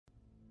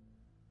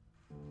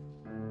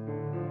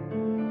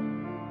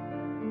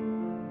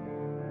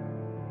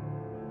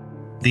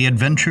The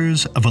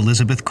Adventures of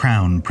Elizabeth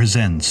Crown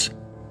presents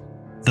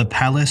The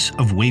Palace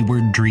of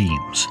Wayward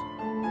Dreams,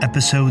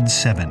 Episode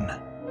 7.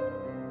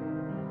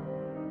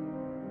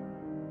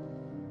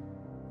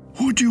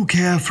 "Would you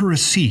care for a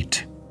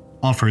seat?"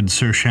 offered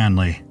Sir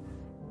Shanley.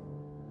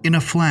 In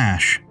a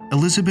flash,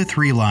 Elizabeth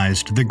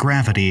realized the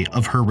gravity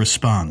of her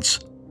response.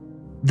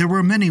 There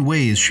were many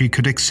ways she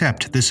could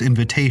accept this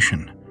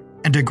invitation,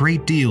 and a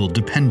great deal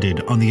depended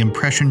on the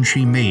impression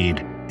she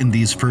made in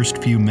these first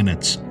few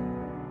minutes.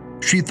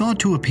 She thought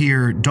to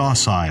appear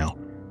docile,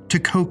 to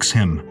coax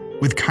him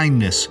with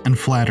kindness and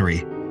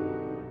flattery.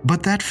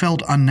 But that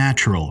felt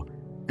unnatural,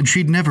 and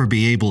she'd never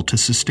be able to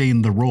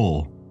sustain the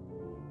role.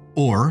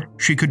 Or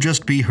she could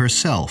just be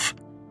herself,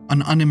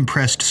 an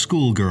unimpressed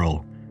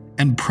schoolgirl,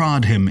 and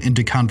prod him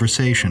into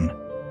conversation.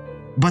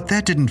 But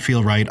that didn't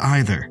feel right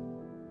either.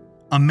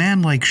 A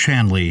man like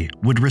Shanley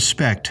would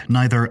respect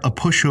neither a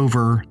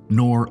pushover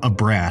nor a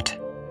brat.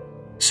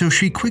 So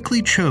she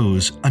quickly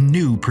chose a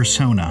new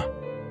persona.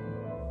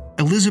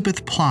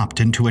 Elizabeth plopped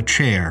into a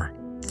chair,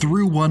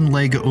 threw one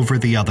leg over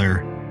the other,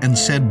 and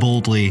said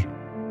boldly,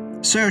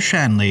 "Sir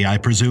Shanley, I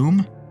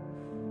presume?"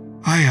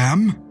 "I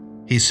am,"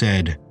 he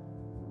said.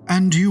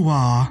 "And you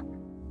are?"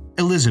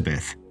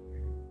 "Elizabeth."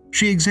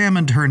 She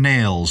examined her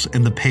nails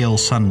in the pale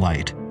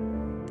sunlight.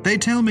 "They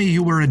tell me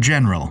you were a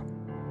general."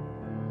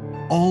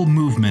 All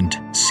movement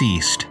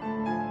ceased.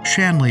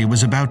 Shanley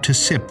was about to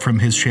sip from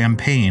his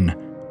champagne,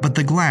 but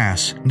the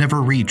glass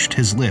never reached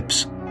his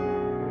lips.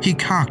 He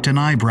cocked an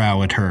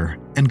eyebrow at her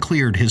and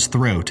cleared his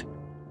throat.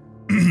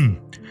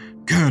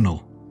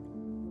 "Colonel."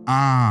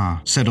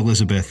 "Ah," said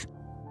Elizabeth.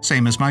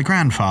 "Same as my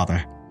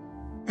grandfather."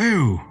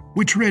 "Oh,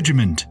 which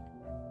regiment?"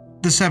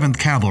 "The 7th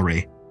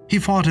Cavalry. He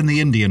fought in the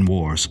Indian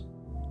Wars."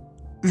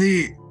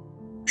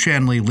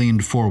 Shanley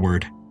leaned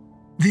forward.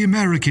 "The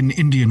American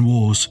Indian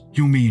Wars,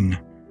 you mean?"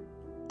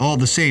 "All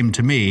the same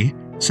to me,"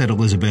 said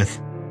Elizabeth.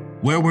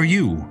 "Where were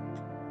you?"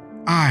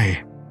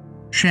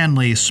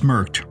 Shanley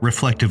smirked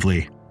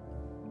reflectively.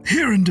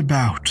 "Here and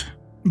about,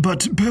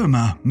 but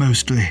Burma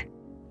mostly."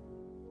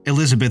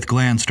 Elizabeth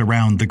glanced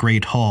around the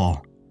great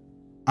hall.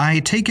 "I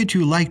take it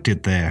you liked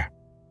it there."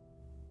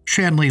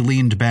 Shanley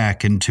leaned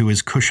back into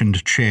his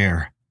cushioned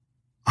chair.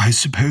 "I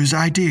suppose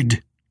I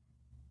did."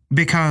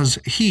 "Because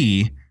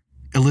he,"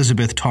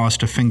 Elizabeth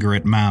tossed a finger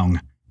at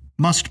Maung,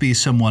 "must be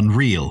someone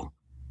real."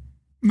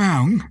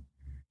 "Maung?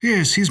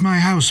 Yes, he's my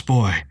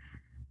houseboy.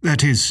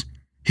 That is,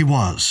 he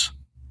was."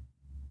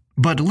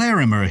 "But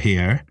Larimer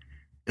here,"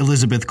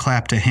 Elizabeth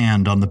clapped a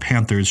hand on the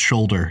panther's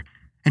shoulder,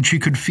 and she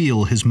could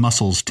feel his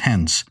muscles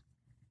tense.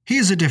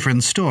 "He's a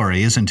different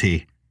story, isn't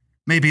he?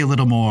 Maybe a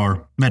little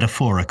more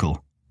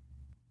metaphorical."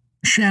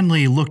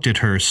 Shanley looked at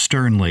her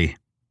sternly.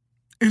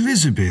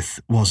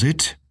 "Elizabeth, was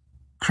it?"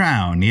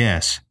 "Crown,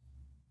 yes."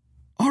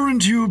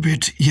 "Aren't you a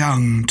bit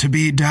young to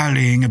be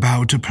dallying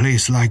about a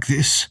place like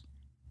this?"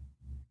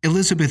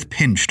 Elizabeth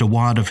pinched a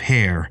wad of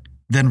hair,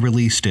 then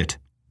released it.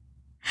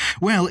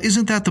 "Well,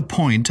 isn't that the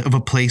point of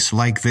a place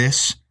like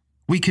this?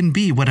 We can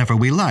be whatever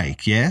we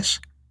like,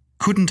 yes?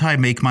 Couldn't I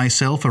make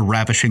myself a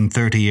ravishing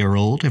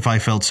 30-year-old if I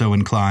felt so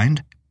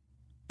inclined?"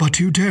 "But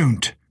you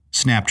don't,"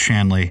 snapped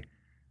Shanley.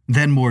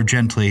 Then more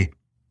gently,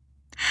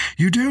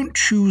 "You don't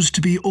choose to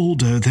be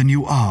older than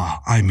you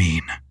are, I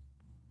mean."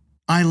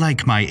 "I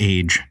like my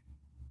age."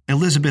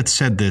 Elizabeth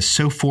said this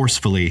so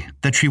forcefully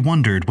that she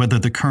wondered whether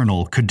the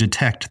colonel could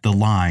detect the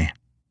lie.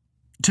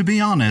 "To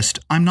be honest,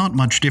 I'm not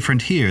much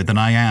different here than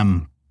I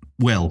am,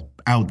 well,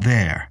 out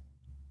there."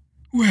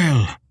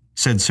 "Well,"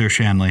 said Sir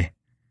Shanley,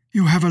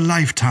 "you have a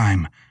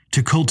lifetime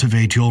to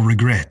cultivate your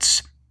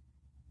regrets."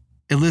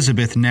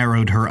 Elizabeth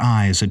narrowed her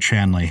eyes at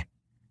Shanley.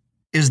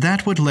 "Is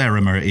that what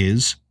Larimer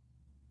is?"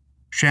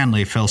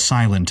 Shanley fell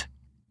silent.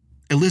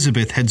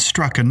 Elizabeth had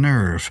struck a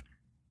nerve,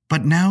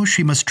 but now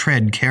she must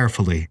tread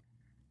carefully.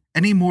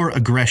 Any more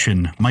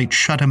aggression might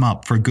shut him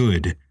up for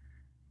good.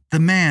 The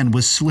man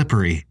was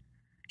slippery.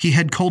 He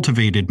had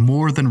cultivated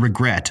more than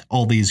regret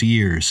all these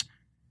years.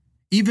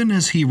 Even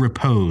as he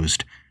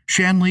reposed,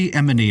 Shanley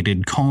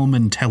emanated calm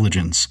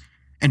intelligence,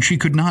 and she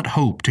could not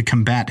hope to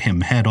combat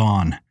him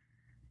head-on.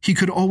 He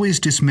could always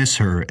dismiss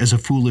her as a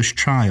foolish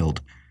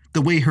child,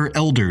 the way her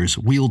elders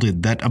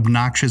wielded that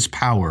obnoxious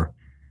power.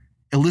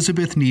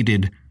 Elizabeth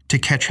needed to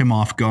catch him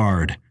off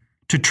guard,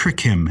 to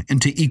trick him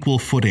into equal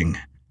footing.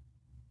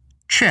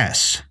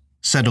 "Chess,"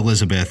 said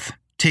Elizabeth,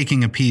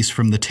 taking a piece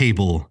from the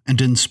table and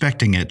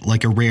inspecting it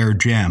like a rare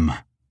gem.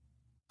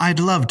 "I'd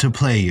love to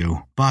play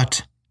you,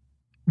 but—"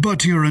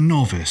 "But you're a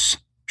novice,"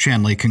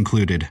 Shanley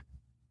concluded.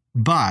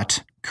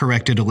 "But,"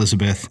 corrected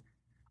Elizabeth,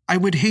 "I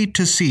would hate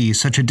to see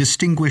such a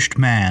distinguished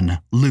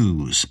man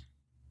lose."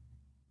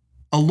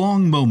 A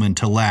long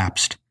moment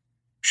elapsed.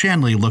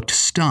 Shanley looked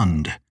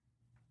stunned.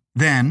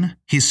 Then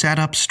he sat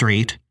up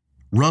straight,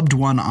 rubbed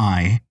one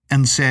eye,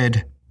 and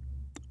said,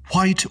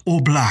 "White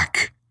or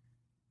black?"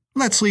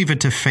 "Let's leave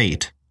it to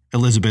fate,"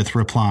 Elizabeth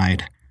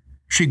replied.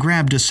 She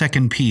grabbed a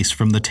second piece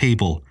from the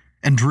table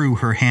and drew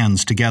her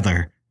hands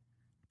together.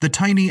 The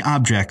tiny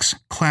objects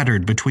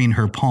clattered between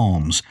her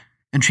palms,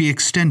 and she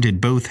extended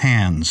both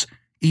hands,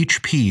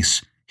 each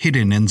piece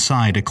hidden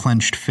inside a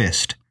clenched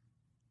fist.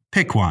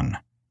 "Pick one."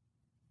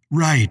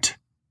 "Right,"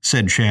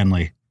 said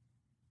Shanley.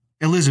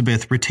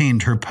 Elizabeth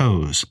retained her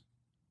pose.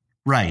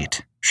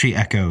 "Right," she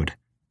echoed.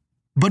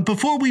 "But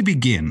before we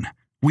begin,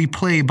 we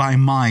play by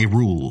my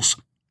rules.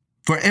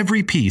 For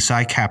every piece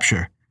I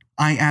capture,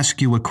 I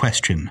ask you a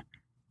question.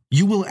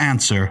 You will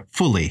answer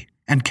fully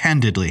and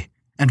candidly,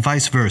 and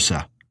vice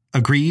versa.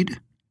 Agreed?"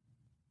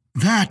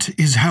 "That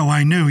is how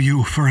I know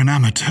you for an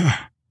amateur,"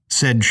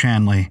 said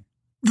Shanley.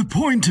 "The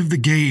point of the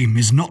game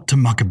is not to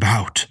muck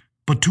about,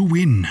 but to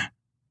win."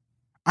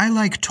 "I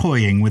like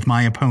toying with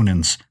my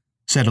opponents,"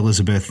 said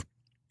Elizabeth.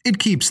 "It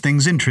keeps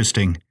things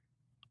interesting.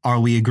 Are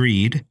we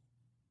agreed?"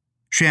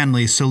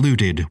 Shanley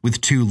saluted with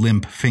 2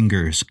 limp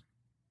fingers.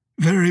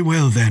 "Very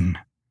well, then."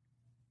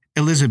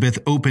 Elizabeth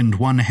opened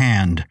one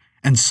hand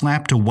and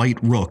slapped a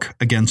white rook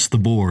against the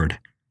board.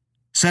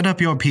 "Set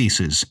up your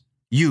pieces.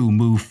 You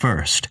move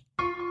first."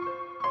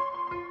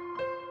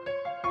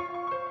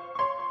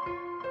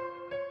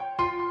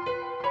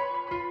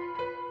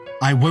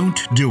 "I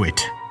won't do it,"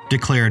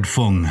 declared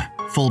Fung,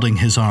 folding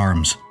his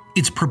arms.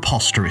 "It's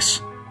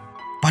preposterous."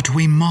 "But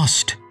we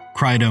must,"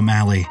 cried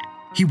O'Malley.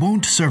 "He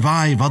won't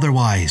survive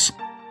otherwise."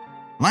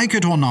 "Like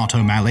it or not,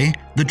 O'Malley,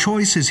 the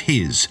choice is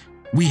his.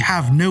 We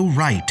have no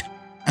right,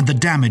 and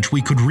the damage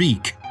we could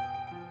wreak."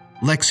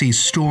 Lexi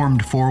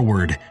stormed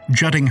forward,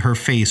 jutting her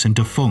face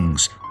into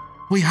Fung's.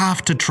 "We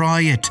have to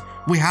try it.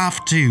 We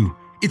have to.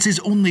 It's his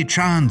only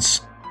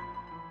chance."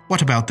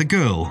 "What about the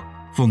girl?"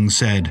 Fung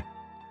said.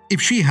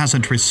 "If she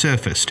hasn't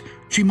resurfaced,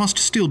 she must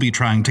still be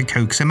trying to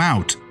coax him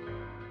out."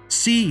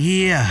 "See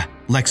here,"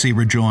 Lexi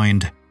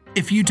rejoined.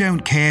 "If you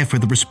don't care for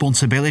the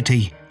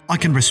responsibility, I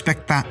can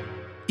respect that.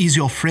 He's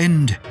your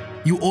friend.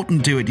 You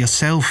oughtn't do it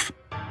yourself.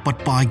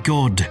 But by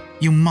God,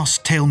 you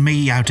must tell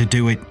me how to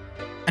do it.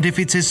 And if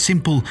it's as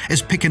simple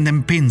as picking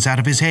them pins out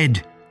of his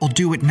head, I'll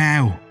do it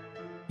now.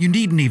 You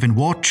needn't even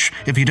watch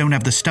if you don't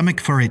have the stomach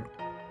for it."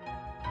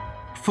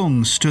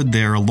 Fung stood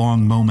there a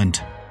long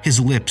moment, his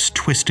lips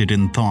twisted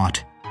in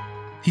thought.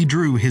 He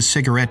drew his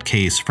cigarette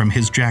case from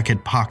his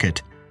jacket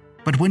pocket,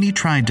 but when he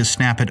tried to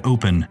snap it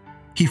open,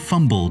 he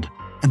fumbled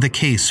and the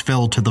case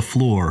fell to the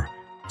floor,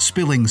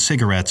 spilling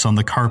cigarettes on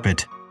the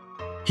carpet.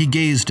 He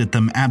gazed at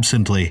them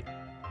absently,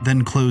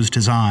 then closed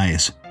his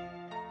eyes.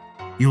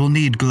 "You'll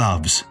need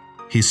gloves,"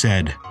 he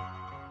said.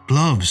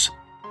 "Gloves?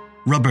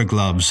 Rubber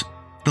gloves.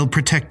 They'll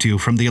protect you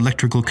from the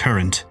electrical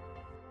current."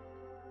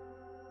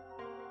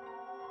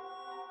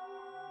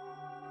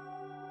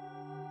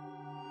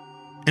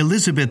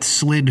 Elizabeth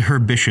slid her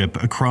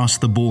bishop across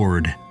the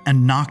board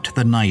and knocked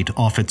the knight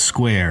off its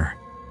square.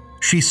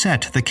 She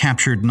set the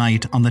captured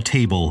knight on the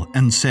table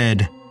and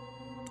said,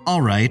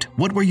 "All right,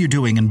 what were you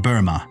doing in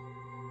Burma?"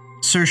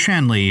 Sir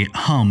Shanley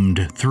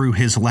hummed through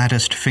his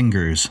latticed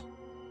fingers.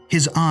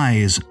 His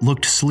eyes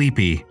looked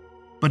sleepy,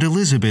 but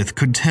Elizabeth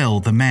could tell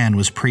the man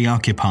was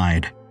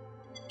preoccupied.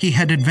 He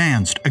had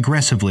advanced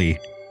aggressively,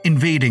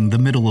 invading the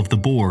middle of the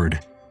board,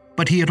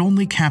 but he had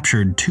only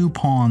captured 2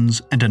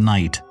 pawns and a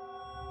knight.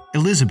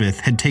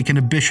 Elizabeth had taken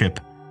a bishop,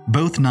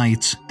 both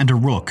knights, and a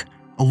rook,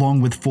 along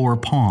with 4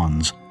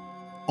 pawns.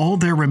 All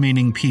their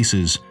remaining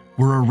pieces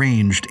were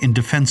arranged in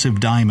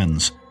defensive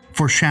diamonds,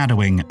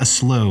 foreshadowing a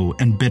slow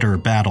and bitter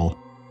battle.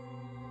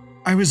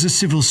 "I was a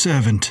civil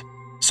servant,"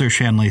 Sir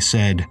Shanley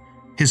said,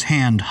 his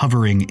hand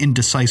hovering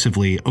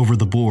indecisively over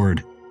the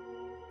board.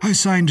 "I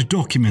signed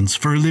documents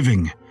for a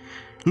living,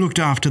 looked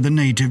after the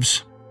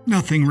natives.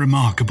 Nothing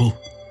remarkable."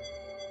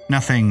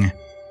 "Nothing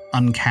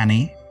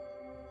uncanny?"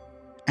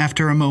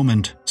 After a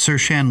moment, Sir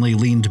Shanley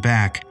leaned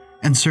back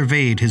and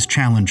surveyed his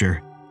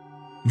challenger.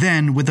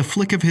 Then, with a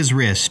flick of his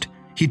wrist,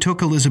 he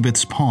took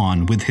Elizabeth's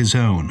pawn with his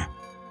own.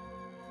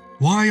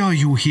 "Why are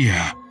you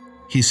here?"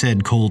 he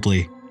said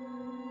coldly.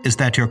 "Is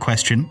that your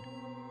question?"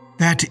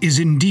 "That is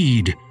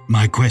indeed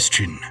my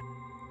question."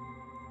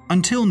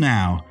 Until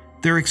now,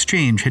 their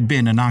exchange had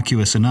been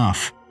innocuous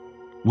enough.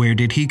 Where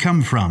did he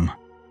come from?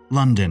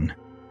 London.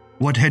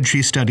 What had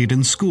she studied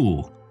in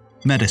school?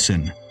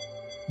 Medicine.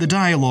 The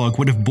dialogue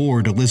would have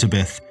bored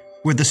Elizabeth,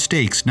 were the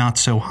stakes not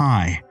so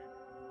high.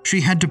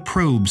 She had to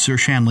probe Sir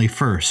Shanley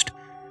first,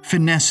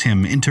 finesse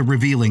him into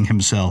revealing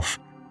himself.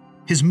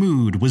 His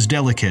mood was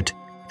delicate,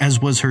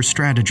 as was her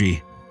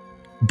strategy.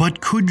 But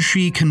could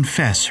she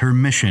confess her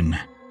mission?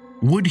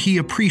 Would he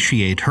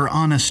appreciate her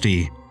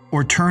honesty,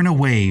 or turn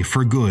away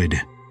for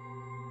good?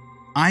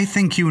 "I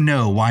think you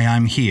know why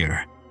I'm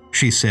here,"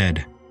 she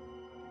said.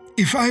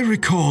 "If I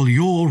recall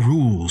your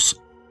rules,"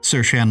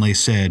 Sir Shanley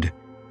said,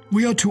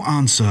 "we are to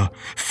answer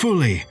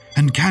fully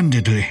and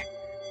candidly.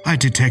 I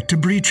detect a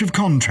breach of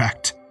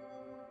contract."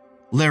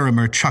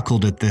 Larimer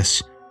chuckled at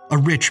this, a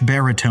rich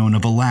baritone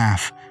of a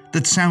laugh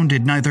that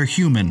sounded neither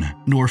human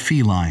nor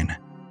feline.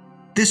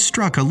 This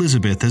struck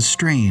Elizabeth as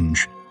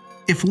strange.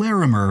 If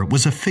Larimer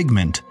was a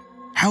figment,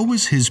 how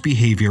was his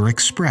behavior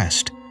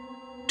expressed?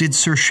 Did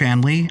Sir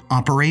Shanley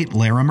operate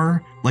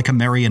Larimer like a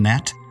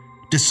marionette,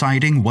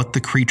 deciding what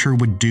the creature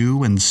would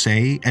do and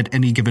say at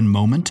any given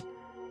moment?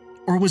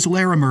 Or was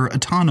Larimer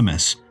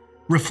autonomous,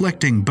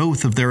 reflecting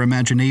both of their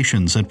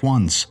imaginations at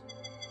once?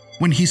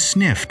 when he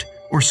sniffed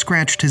or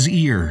scratched his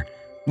ear,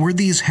 were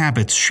these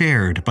habits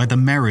shared by the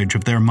marriage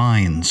of their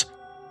minds?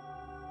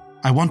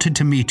 "I wanted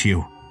to meet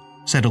you,"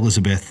 said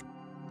Elizabeth.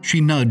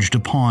 She nudged a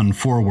pawn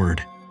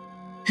forward.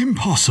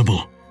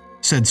 "Impossible,"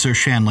 said Sir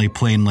Shanley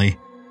plainly.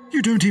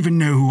 "You don't even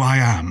know who I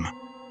am."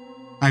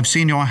 "I've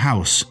seen your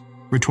house,"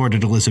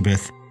 retorted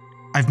Elizabeth.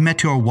 "I've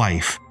met your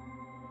wife."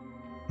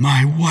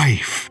 "My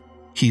wife,"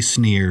 he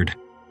sneered.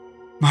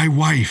 "My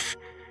wife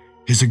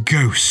is a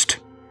ghost.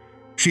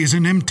 She is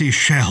an empty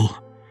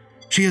shell.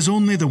 She has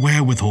only the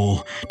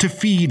wherewithal to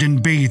feed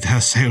and bathe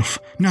herself,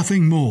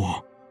 nothing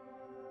more."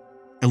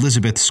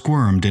 Elizabeth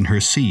squirmed in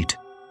her seat.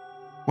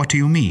 "What do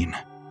you mean?"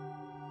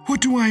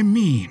 "What do I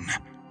mean?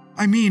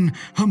 I mean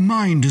her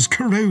mind is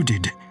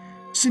corroded.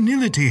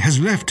 Senility has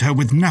left her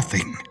with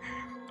nothing.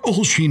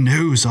 All she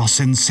knows are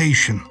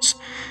sensations.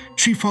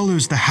 She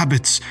follows the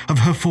habits of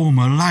her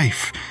former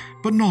life,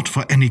 but not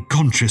for any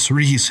conscious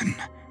reason.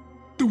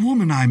 The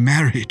woman I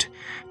married,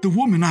 the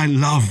woman I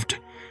loved,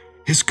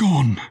 is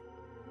gone.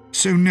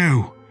 So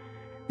no,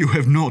 you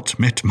have not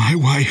met my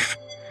wife.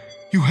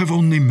 You have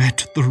only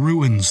met the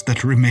ruins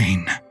that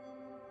remain."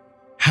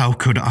 How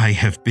could I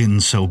have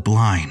been so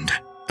blind?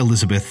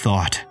 Elizabeth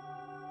thought.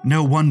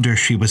 No wonder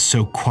she was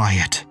so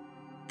quiet.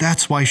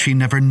 That's why she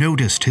never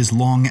noticed his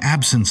long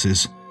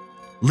absences.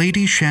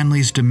 Lady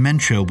Shanley's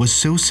dementia was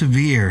so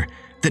severe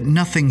that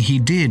nothing he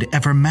did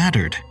ever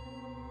mattered.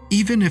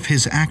 Even if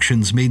his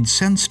actions made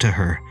sense to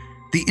her,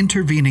 the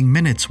intervening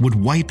minutes would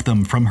wipe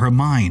them from her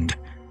mind.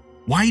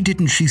 Why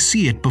didn't she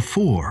see it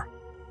before?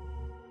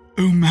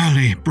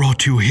 "O'Malley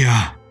brought you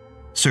here,"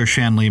 Sir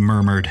Shanley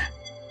murmured.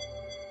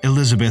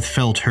 Elizabeth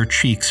felt her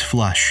cheeks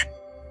flush.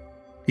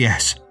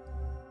 "Yes."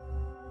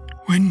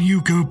 "When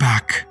you go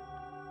back,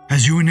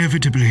 as you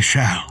inevitably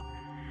shall,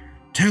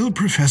 tell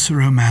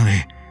Professor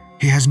O'Malley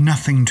he has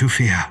nothing to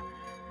fear.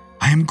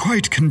 I am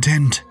quite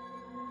content,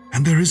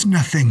 and there is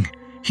nothing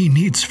he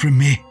needs from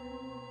me."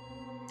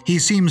 "He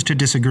seems to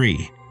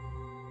disagree."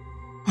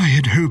 "I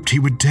had hoped he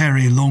would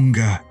tarry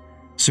longer,"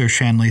 Sir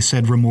Shanley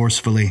said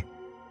remorsefully.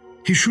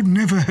 "He should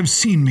never have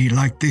seen me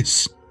like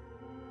this."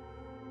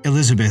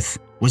 Elizabeth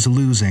was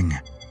losing.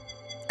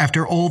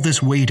 After all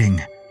this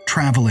waiting,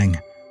 traveling,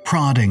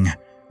 prodding,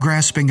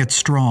 grasping at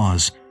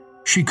straws,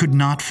 she could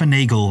not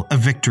finagle a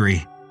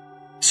victory.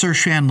 Sir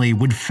Shanley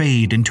would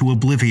fade into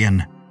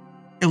oblivion.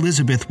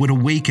 Elizabeth would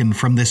awaken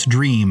from this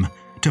dream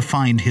to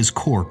find his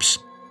corpse.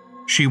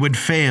 She would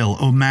fail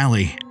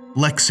O'Malley,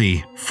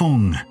 Lexi,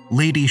 Fung,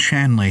 Lady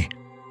Shanley,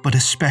 but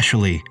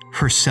especially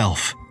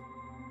herself.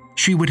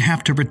 She would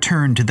have to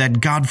return to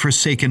that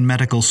godforsaken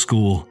medical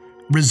school,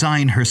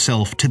 resign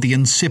herself to the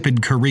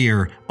insipid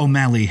career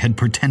O'Malley had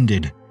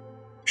pretended.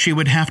 She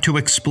would have to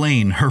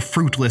explain her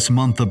fruitless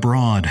month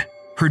abroad,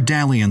 her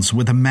dalliance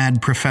with a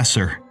mad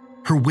professor,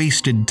 her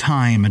wasted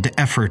time and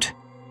effort,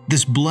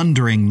 this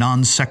blundering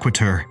non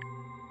sequitur.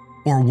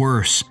 Or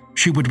worse,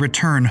 she would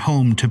return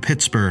home to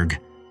Pittsburgh,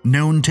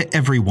 known to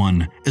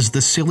everyone as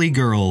the silly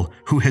girl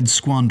who had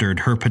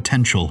squandered her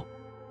potential.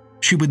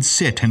 She would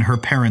sit in her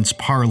parents'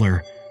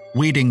 parlor,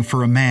 waiting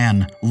for a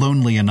man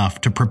lonely enough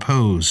to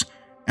propose,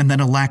 and then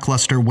a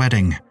lackluster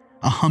wedding,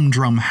 a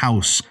humdrum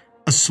house,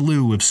 a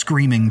slew of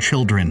screaming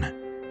children.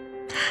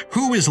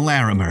 "Who is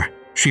Larimer?"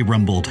 she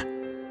rumbled.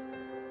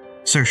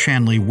 Sir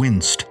Shanley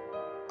winced.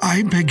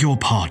 "I beg your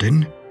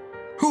pardon?"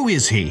 "Who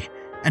is he?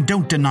 And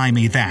don't deny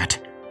me that.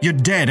 You're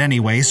dead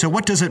anyway, so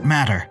what does it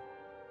matter?"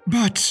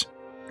 "But—"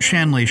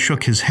 Shanley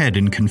shook his head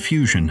in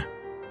confusion.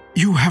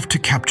 "You have to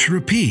capture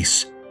a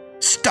piece."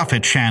 "Stuff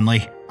it,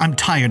 Shanley. I'm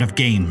tired of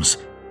games.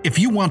 If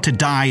you want to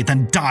die,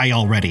 then die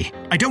already.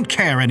 I don't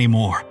care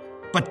anymore.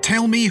 But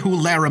tell me who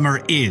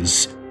Larimer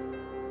is."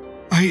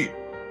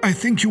 I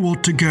think you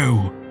ought to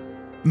go."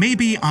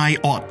 "Maybe I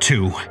ought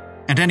to.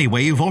 And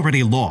anyway, you've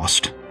already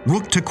lost.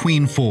 Rook to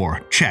Queen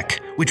 4, check,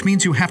 which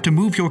means you have to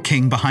move your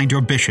king behind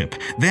your bishop.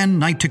 Then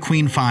knight to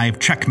Queen 5,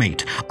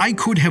 checkmate. I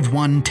could have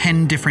won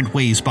 10 different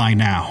ways by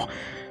now.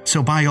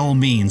 So by all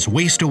means,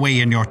 waste away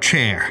in your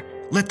chair.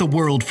 Let the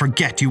world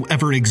forget you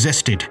ever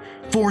existed.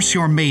 Force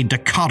your maid to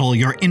coddle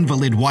your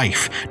invalid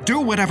wife. Do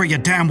whatever you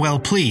damn well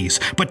please,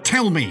 but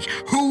tell me,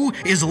 who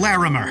is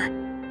Larimer?"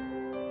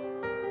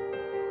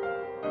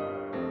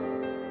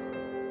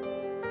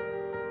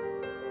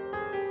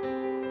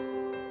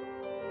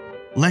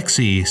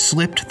 Lexi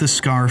slipped the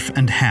scarf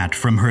and hat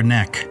from her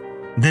neck,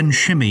 then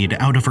shimmied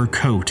out of her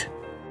coat.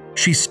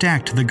 She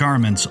stacked the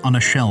garments on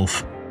a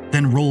shelf,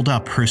 then rolled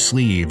up her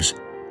sleeves.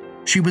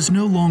 She was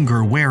no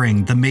longer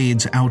wearing the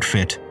maid's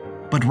outfit,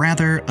 but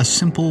rather a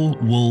simple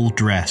wool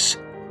dress.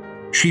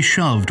 She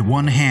shoved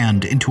one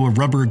hand into a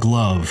rubber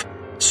glove,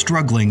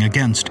 struggling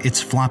against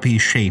its floppy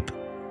shape.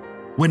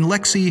 When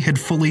Lexi had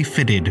fully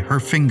fitted her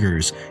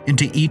fingers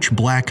into each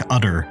black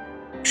udder,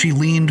 she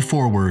leaned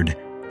forward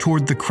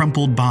toward the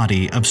crumpled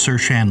body of Sir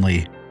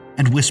Shanley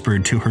and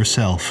whispered to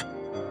herself.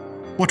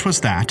 "What was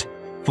that?"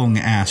 Fung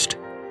asked.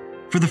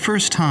 For the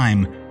first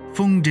time,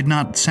 Fung did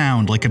not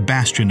sound like a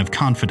bastion of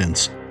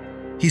confidence.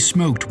 He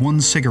smoked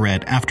one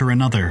cigarette after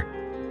another,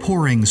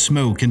 pouring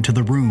smoke into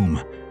the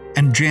room,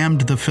 and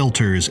jammed the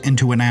filters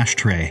into an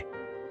ashtray.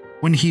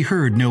 When he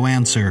heard no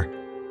answer,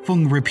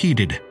 Fung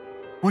repeated,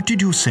 "What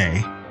did you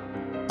say?"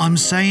 "I'm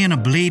saying a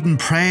bleeding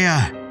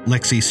prayer,"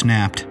 Lexi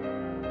snapped.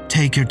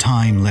 "Take your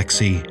time,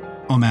 Lexi,"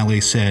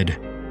 O'Malley said.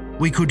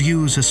 "We could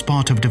use a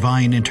spot of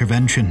divine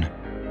intervention."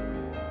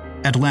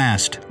 At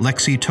last,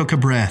 Lexi took a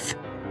breath,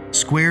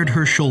 squared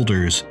her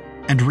shoulders,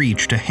 and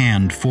reached a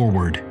hand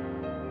forward.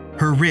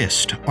 Her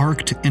wrist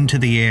arced into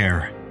the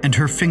air, and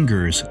her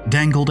fingers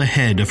dangled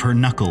ahead of her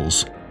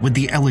knuckles with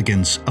the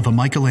elegance of a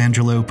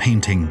Michelangelo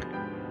painting.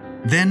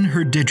 Then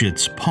her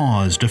digits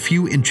paused a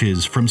few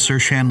inches from Sir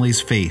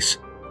Shanley's face,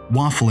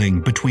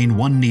 waffling between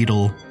one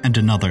needle and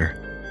another.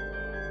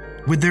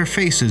 With their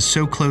faces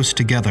so close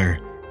together,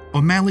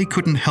 O'Malley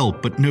couldn't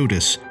help but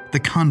notice the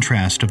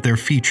contrast of their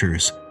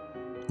features.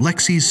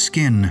 Lexi's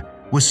skin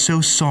was so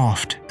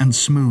soft and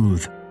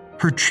smooth,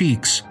 her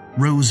cheeks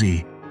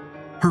rosy.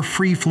 Her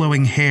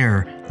free-flowing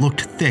hair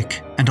looked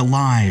thick and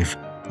alive,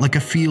 like a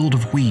field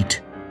of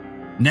wheat.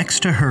 Next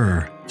to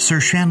her,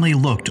 Sir Shanley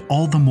looked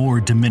all the more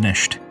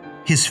diminished,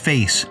 his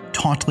face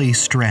tautly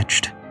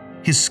stretched,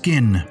 his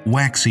skin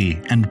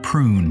waxy and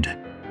pruned.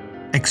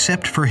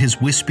 Except for his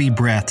wispy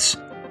breaths,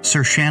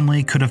 Sir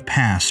Shanley could have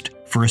passed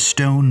for a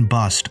stone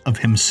bust of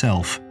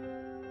himself.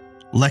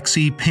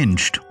 Lexi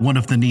pinched one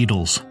of the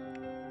needles.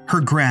 Her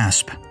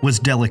grasp was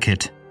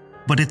delicate,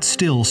 but it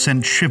still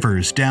sent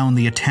shivers down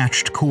the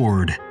attached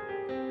cord.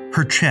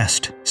 Her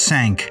chest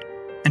sank,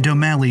 and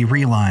O'Malley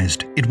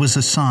realized it was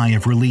a sigh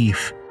of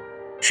relief.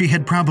 She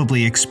had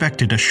probably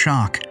expected a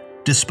shock,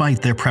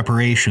 despite their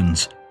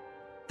preparations.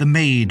 The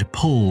maid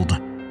pulled,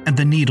 and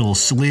the needle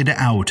slid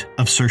out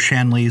of Sir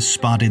Shanley's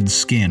spotted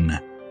skin.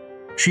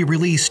 She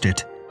released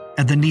it,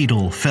 and the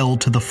needle fell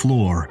to the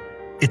floor,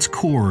 its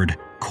cord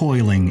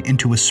coiling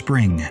into a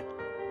spring.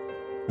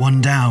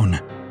 "One down,"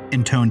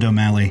 intoned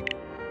O'Malley.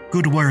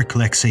 "Good work,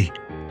 Lexi."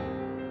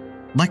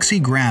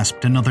 Lexi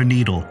grasped another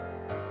needle.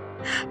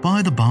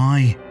 "By the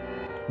by,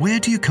 where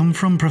do you come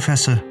from,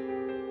 Professor?"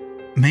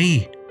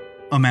 "Me?"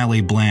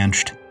 O'Malley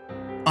blanched.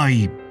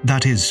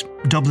 That is,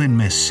 Dublin,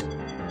 miss.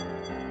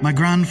 My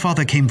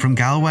grandfather came from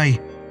Galway.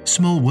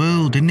 Small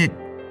world, isn't it?"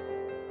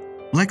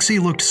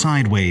 Lexi looked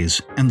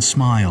sideways and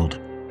smiled.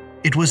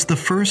 It was the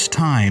first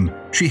time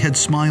she had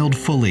smiled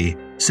fully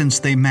since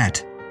they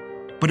met.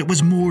 But it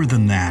was more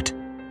than that.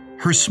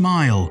 Her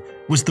smile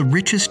was the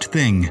richest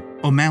thing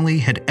O'Malley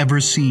had ever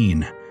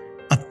seen.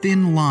 A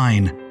thin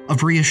line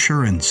of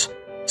reassurance,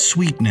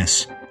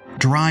 sweetness,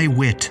 dry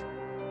wit,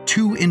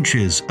 2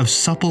 inches of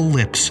supple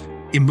lips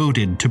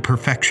emoted to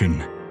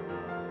perfection.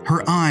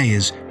 Her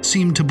eyes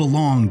seemed to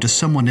belong to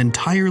someone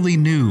entirely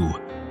new,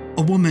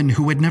 a woman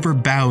who had never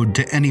bowed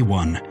to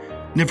anyone,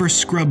 never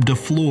scrubbed a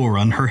floor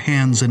on her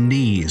hands and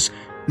knees,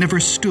 never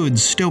stood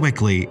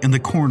stoically in the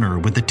corner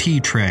with a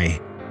tea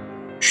tray.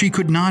 She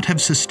could not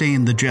have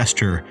sustained the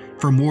gesture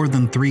for more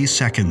than 3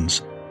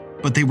 seconds,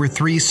 but they were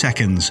 3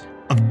 seconds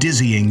of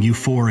dizzying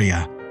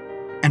euphoria.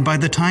 And by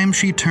the time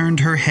she turned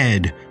her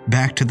head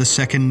back to the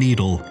second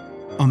needle,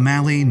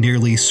 O'Malley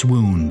nearly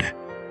swooned.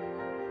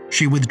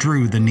 She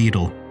withdrew the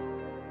needle.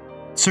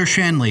 Sir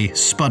Shanley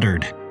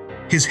sputtered.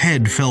 His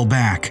head fell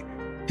back.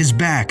 His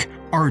back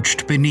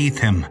arched beneath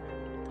him.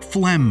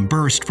 Phlegm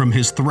burst from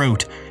his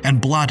throat and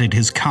blotted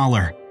his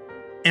collar.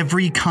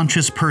 Every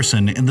conscious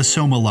person in the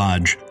Soma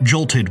Lodge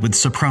jolted with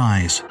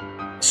surprise.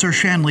 Sir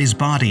Shanley's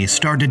body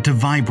started to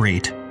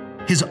vibrate.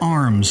 His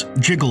arms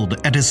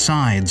jiggled at his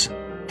sides.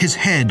 His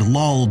head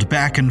lolled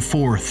back and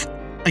forth.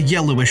 A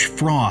yellowish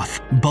froth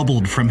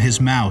bubbled from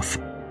his mouth.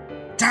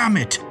 "Damn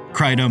it!"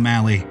 cried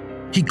O'Malley.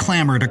 He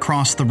clambered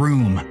across the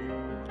room.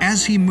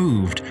 As he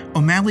moved,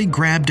 O'Malley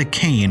grabbed a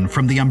cane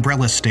from the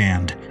umbrella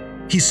stand.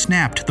 He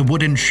snapped the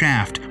wooden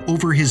shaft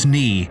over his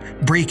knee,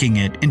 breaking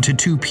it into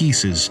 2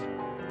 pieces.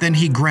 Then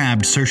he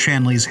grabbed Sir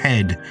Shanley's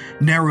head,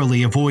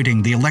 narrowly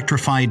avoiding the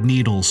electrified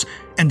needles,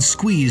 and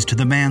squeezed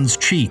the man's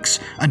cheeks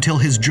until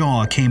his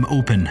jaw came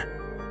open.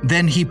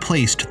 Then he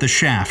placed the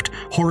shaft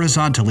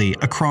horizontally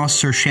across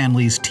Sir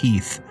Shanley's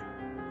teeth.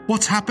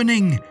 "What's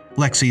happening?"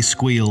 Lexi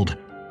squealed.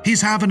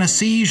 "He's having a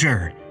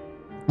seizure."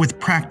 With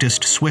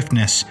practiced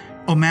swiftness,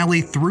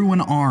 O'Malley threw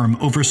an arm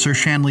over Sir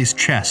Shanley's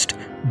chest,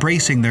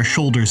 bracing their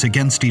shoulders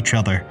against each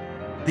other.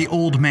 The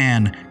old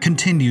man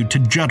continued to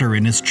judder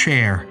in his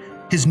chair,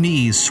 his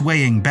knees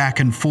swaying back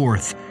and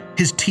forth,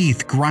 his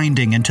teeth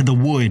grinding into the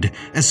wood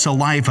as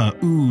saliva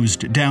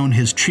oozed down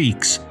his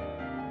cheeks.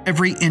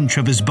 Every inch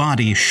of his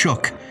body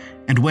shook,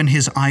 and when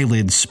his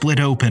eyelids split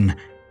open,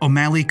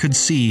 O'Malley could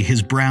see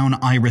his brown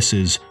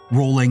irises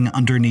rolling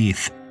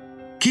underneath.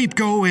 "Keep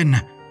going,"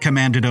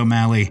 commanded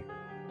O'Malley.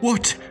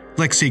 "What?"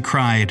 Lexi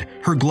cried,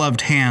 her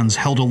gloved hands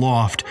held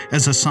aloft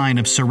as a sign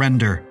of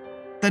surrender.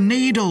 "The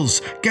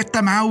needles! Get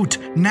them out,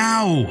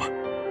 now!"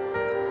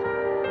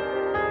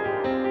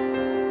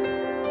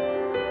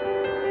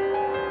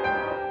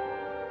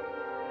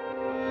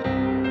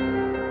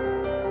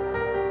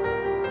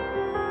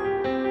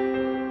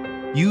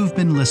 You've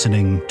been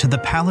listening to The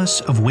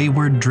Palace of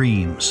Wayward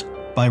Dreams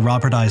by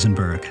Robert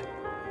Eisenberg.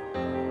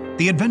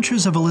 The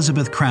Adventures of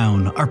Elizabeth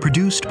Crown are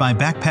produced by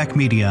Backpack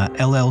Media,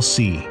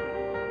 LLC.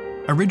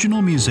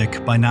 Original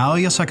music by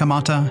Naoya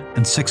Sakamata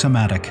and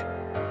Sixomatic.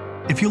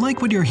 If you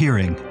like what you're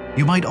hearing,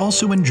 you might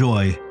also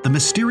enjoy The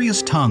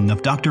Mysterious Tongue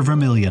of Dr.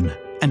 Vermilion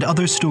and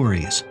Other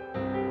Stories,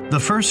 the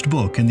first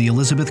book in the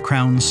Elizabeth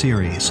Crown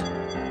series.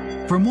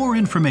 For more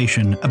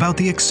information about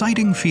the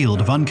exciting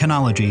field of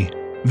uncanology,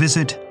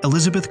 visit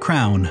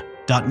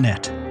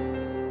elizabethcrown.net.